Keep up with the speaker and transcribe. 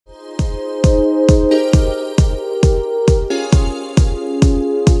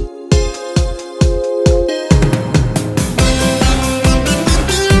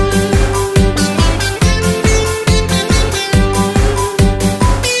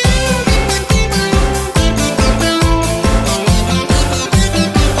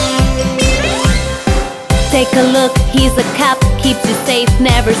Take a look, he's a cop, keeps you safe,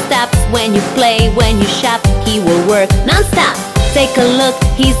 never stops. When you play, when you shop, he will work non-stop. Take a look,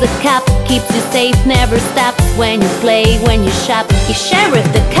 he's a cop, keeps you safe, never stops. When you play, when you shop, he's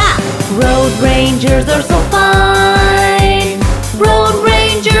Sheriff the cop. Road rangers are so fine, road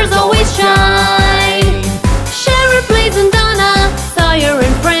rangers always shine. Sheriff, Blaze and Donna, Sawyer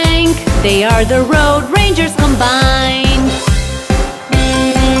and Frank, they are the road rangers combined.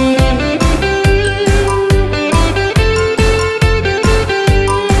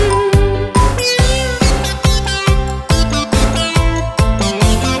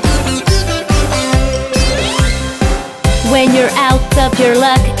 When you're out of your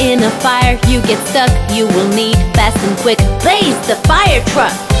luck in a fire, you get stuck, you will need fast and quick Blaze the fire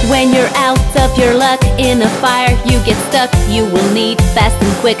truck. When you're out of your luck in a fire, you get stuck, you will need fast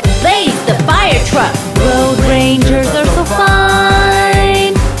and quick Blaze the fire truck. Road rangers are so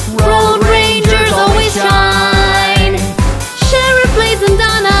fine, road rangers always shine. Sheriff, Blaze and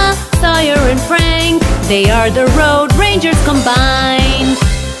Donna, Sawyer and Frank, they are the road rangers combined.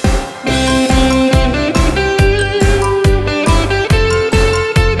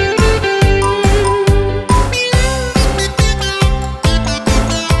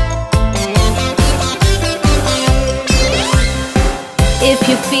 If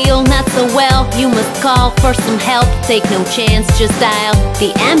you feel not so well, you must call for some help. Take no chance, just dial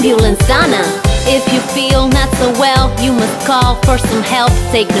the ambulance, Donna. If you feel not so well, you must call for some help.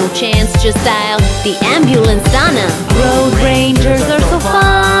 Take no chance, just dial the ambulance, Donna. Road rangers are so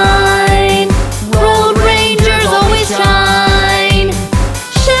fine, road rangers always shine.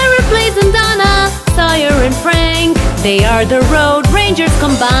 Sheriff, Blaze and Donna, Sawyer and Frank, they are the road rangers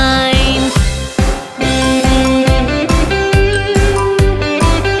combined.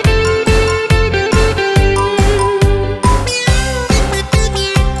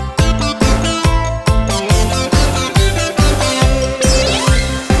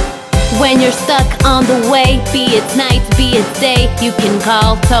 When you're stuck on the way, be it night, be it day, you can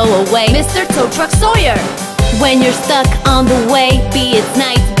call Tow Away Mr. Tow Truck Sawyer. When you're stuck on the way, be it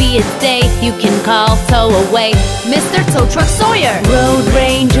night, be it day, you can call Tow Away Mr. Tow Truck Sawyer. Road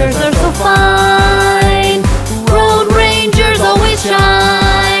rangers are so fine, road rangers always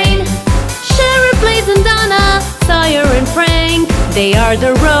shine. Sheriff, Blaze and Donna, Sawyer and Frank, they are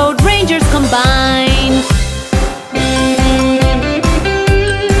the road rangers combined.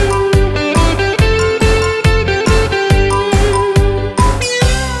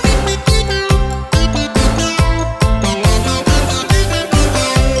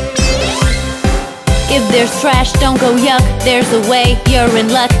 If there's trash, don't go yuck, there's a way, you're in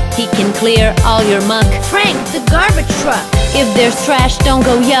luck, he can clear all your muck. Frank, the garbage truck. If there's trash, don't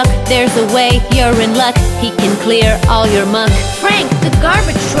go yuck, there's a way, you're in luck, he can clear all your muck. Frank, the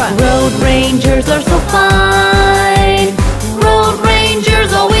garbage truck. Road rangers are so fine, road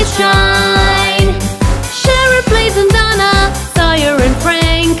rangers always shine. Sheriff, Blaze and Donna, Sawyer and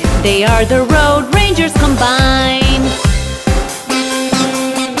Frank, they are the road rangers combined.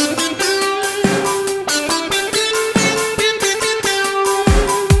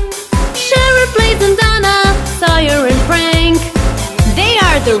 Sawyer and Frank, they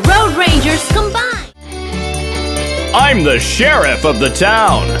are the road rangers combined. I'm the sheriff of the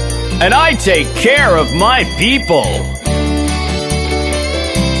town, and I take care of my people.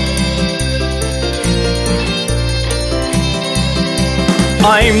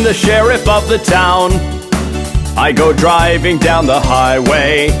 I'm the sheriff of the town. I go driving down the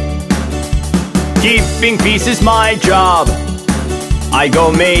highway. Keeping peace is my job. I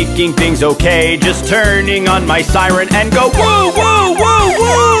go making things okay, just turning on my siren and go woo, woo, woo,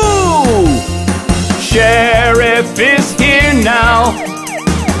 woo! Sheriff is here now.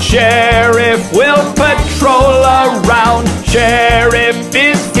 Sheriff will patrol around. Sheriff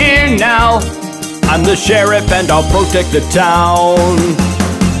is here now. I'm the sheriff and I'll protect the town.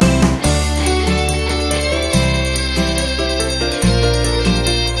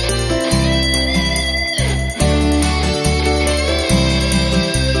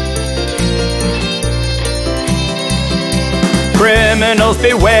 Criminals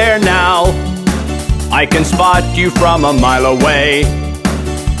beware now. I can spot you from a mile away.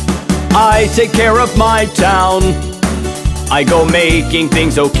 I take care of my town. I go making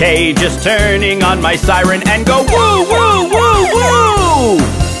things okay, just turning on my siren and go woo, woo, woo, woo!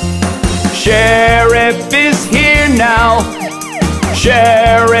 Sheriff is here now.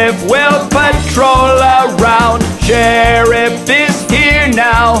 Sheriff will patrol around. Sheriff is here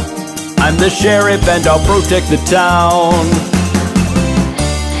now. I'm the sheriff and I'll protect the town.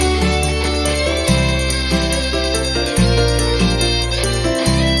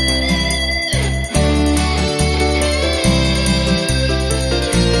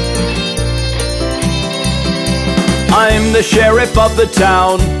 the sheriff of the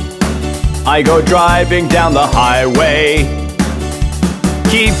town. I go driving down the highway.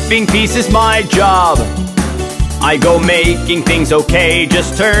 Keeping peace is my job. I go making things okay,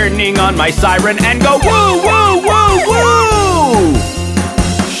 just turning on my siren and go woo, woo, woo, woo!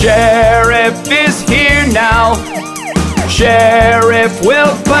 Sheriff is here now. Sheriff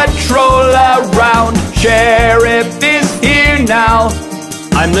will patrol around. Sheriff is here now.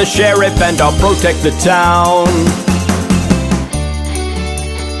 I'm the sheriff and I'll protect the town.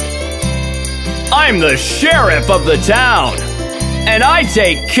 I'm the sheriff of the town, and I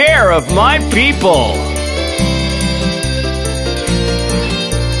take care of my people.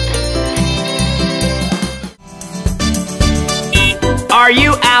 Are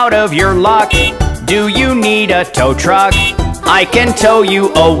you out of your luck? Do you need a tow truck? I can tow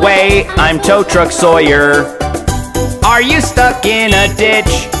you away, I'm Tow Truck Sawyer. Are you stuck in a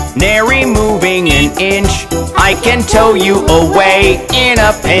ditch, nary moving an inch? I can tow you away in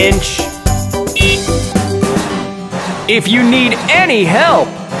a pinch. If you need any help,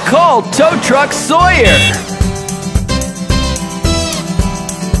 call Tow Truck Sawyer.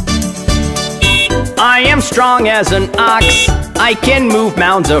 I am strong as an ox, I can move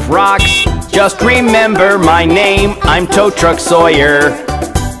mounds of rocks. Just remember my name, I'm Tow Truck Sawyer.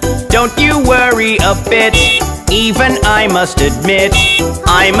 Don't you worry a bit, even I must admit,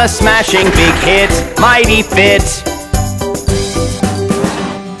 I'm a smashing big hit, mighty fit.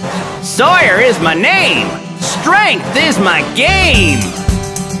 Sawyer is my name, strength is my game.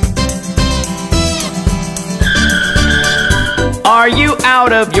 Are you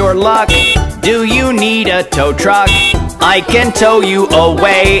out of your luck? Do you need a tow truck? I can tow you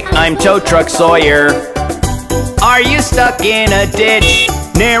away, I'm Tow Truck Sawyer. Are you stuck in a ditch,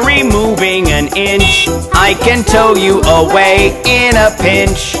 nary moving an inch? I can tow you away in a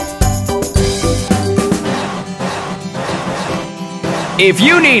pinch. If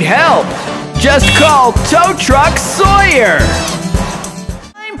you need help, just call Tow Truck Sawyer.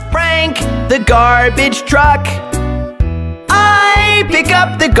 I'm Frank, the garbage truck. I pick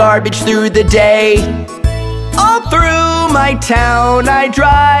up the garbage through the day. All through my town I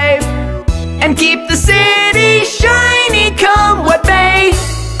drive and keep the city shiny come what may.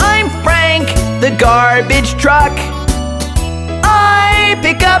 I'm Frank, the garbage truck. I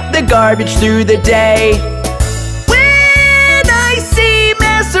pick up the garbage through the day. When I see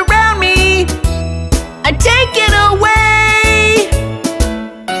mess around me, I take it away.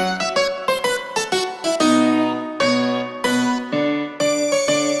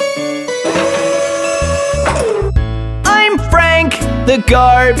 I'm Frank, the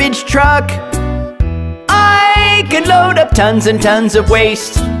garbage truck. I can load up tons and tons of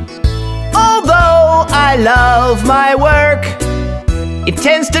waste. Although I love my work, it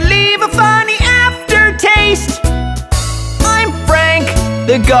tends to leave a funny aftertaste. I'm Frank,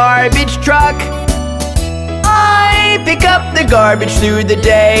 the garbage truck. I pick up the garbage through the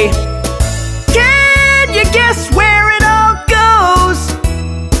day. Can you guess where it all goes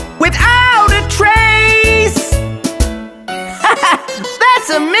without a trace? That's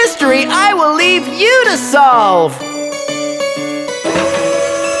a mystery I will leave you to solve.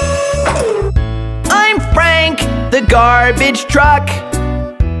 I'm Frank, the garbage truck.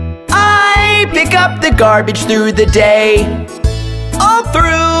 I pick up the garbage through the day. All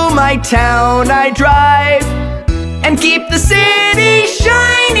through my town I drive and keep the city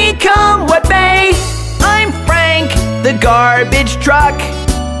shiny come what may. I'm Frank, the garbage truck.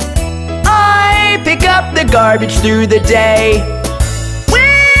 I pick up the garbage through the day.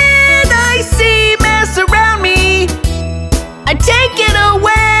 When I see mess around me, I take it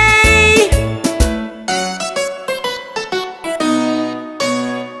away.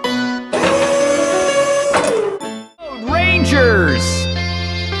 Rangers!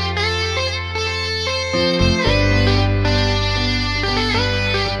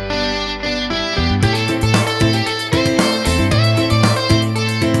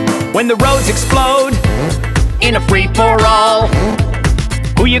 When the roads explode in a free-for-all,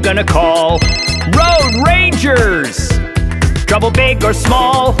 who you gonna call? Road Rangers! Trouble big or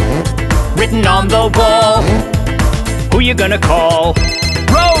small, written on the wall. Who you gonna call?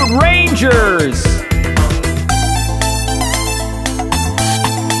 Road Rangers!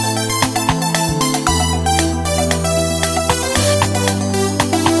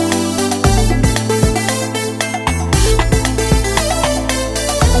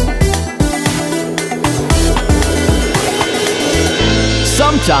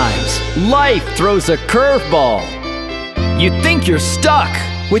 Sometimes life throws a curveball. You think you're stuck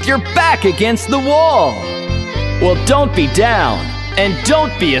with your back against the wall. Well, don't be down and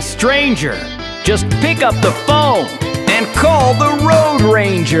don't be a stranger. Just pick up the phone and and call the road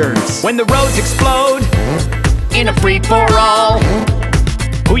rangers. When the roads explode in a free-for-all,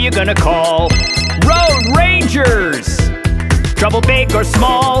 who you gonna call? Road rangers! Trouble big or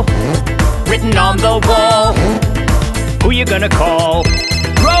small, written on the wall, who you gonna call?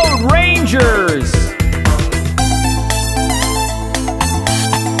 Road rangers!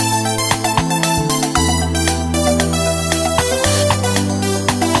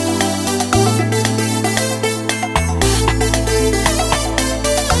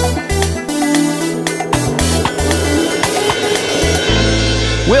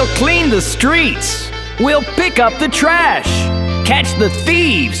 We'll clean the streets. We'll pick up the trash. Catch the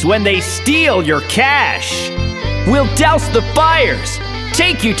thieves when they steal your cash. We'll douse the fires,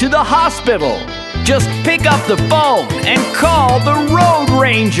 take you to the hospital. Just pick up the phone and call the road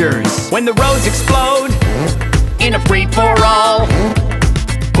rangers. When the roads explode in a free-for-all,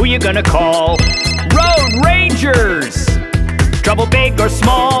 who you gonna call? Road rangers! Trouble big or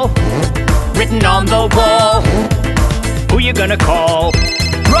small, written on the wall, who you gonna call?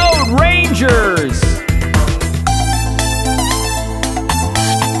 Road rangers!